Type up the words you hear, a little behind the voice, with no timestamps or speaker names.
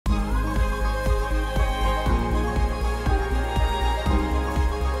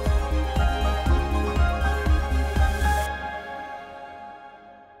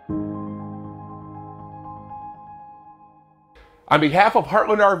On behalf of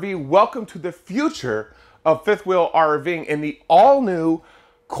Heartland RV, welcome to the future of fifth wheel RVing in the all-new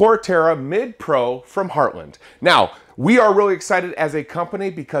Corterra Mid-Pro from Heartland. Now, we are really excited as a company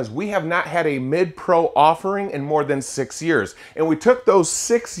because we have not had a Mid-Pro offering in more than 6 years. And we took those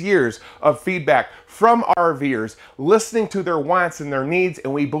 6 years of feedback from RVers, listening to their wants and their needs,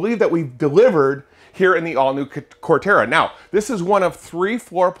 and we believe that we've delivered here in the all-new Corterra. Now, this is one of 3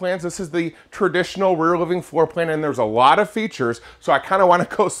 floor plans. This is the traditional rear living floor plan, and there's a lot of features, so I kind of want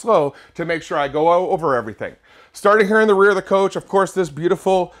to go slow to make sure I go over everything. Starting here in the rear of the coach, of course, this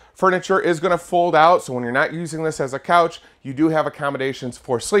beautiful furniture is going to fold out, so when you're not using this as a couch, you do have accommodations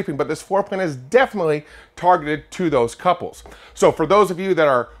for sleeping, but this floor plan is definitely targeted to those couples. So for those of you that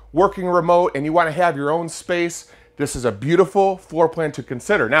are working remote and you want to have your own space, this is a beautiful floor plan to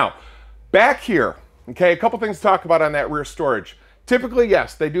consider. Now, back here, okay, a couple things to talk about on that rear storage. Typically,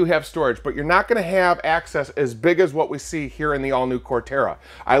 yes, they do have storage, but you're not going to have access as big as what we see here in the all-new Corterra.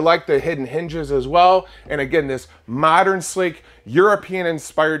 I like the hidden hinges as well, and again, this modern, sleek,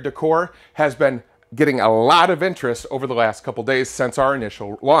 European-inspired decor has been getting a lot of interest over the last couple days since our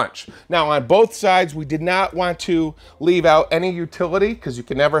initial launch. Now, on both sides, we did not want to leave out any utility because you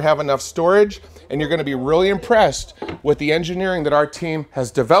can never have enough storage, and you're going to be really impressed with the engineering that our team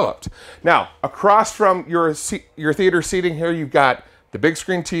has developed. Now, across from your theater seating here, you've got the big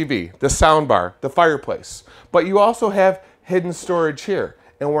screen TV, the soundbar, the fireplace, but you also have hidden storage here,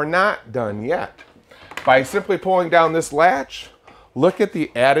 and we're not done yet. By simply pulling down this latch, look at the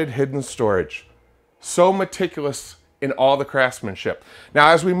added hidden storage. So meticulous in all the craftsmanship. Now,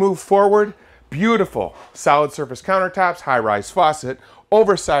 as we move forward, beautiful solid surface countertops, high-rise faucet,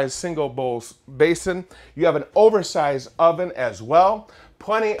 oversized single bowl basin. You have an oversized oven as well.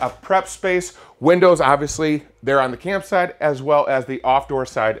 Plenty of prep space. Windows, obviously, there on the campsite as well as the off-door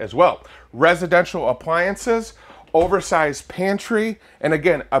side as well. Residential appliances, oversized pantry, and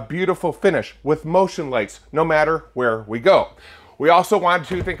again, a beautiful finish with motion lights no matter where we go. We also wanted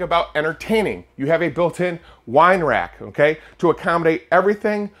to think about entertaining. You have a built-in wine rack, okay, to accommodate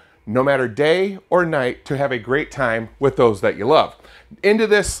everything, no matter day or night, to have a great time with those that you love. Into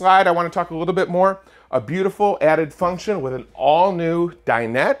this slide, I want to talk a little bit more. A beautiful added function with an all-new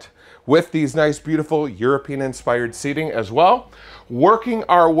dinette with these nice, beautiful European-inspired seating as well. Working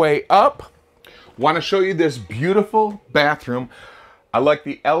our way up, want to show you this beautiful bathroom. I like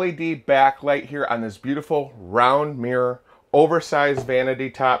the LED backlight here on this beautiful round mirror. Oversized vanity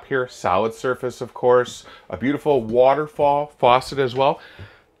top here, solid surface, of course, a beautiful waterfall faucet as well.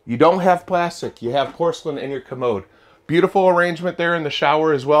 You don't have plastic, you have porcelain in your commode. Beautiful arrangement there in the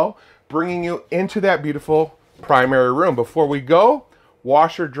shower as well, bringing you into that beautiful primary room. Before we go,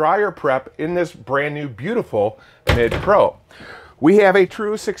 washer dryer prep in this brand new beautiful Mid-Pro. We have a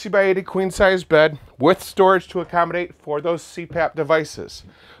true 60 by 80 queen size bed with storage to accommodate for those CPAP devices.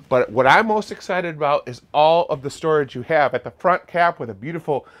 But what I'm most excited about is all of the storage you have at the front cap with a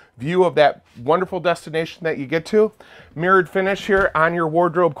beautiful view of that wonderful destination that you get to. Mirrored finish here on your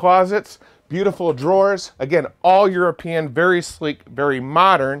wardrobe closets. Beautiful drawers. Again, all European, very sleek, very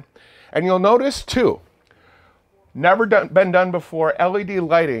modern. And you'll notice too, never been done before, LED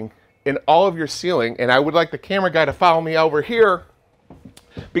lighting in all of your ceiling. And I would like the camera guy to follow me over here,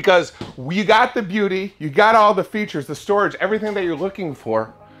 because you got the beauty, you got all the features, the storage, everything that you're looking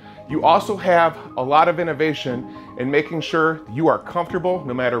for. You also have a lot of innovation in making sure you are comfortable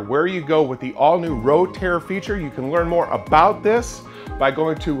no matter where you go with the all-new Row-Terra feature. You can learn more about this by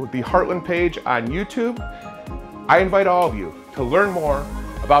going to the Heartland page on YouTube. I invite all of you to learn more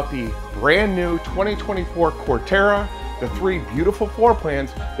about the brand new 2024 Corterra, the 3 beautiful floor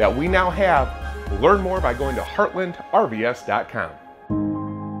plans that we now have. Learn more by going to heartlandrvs.com.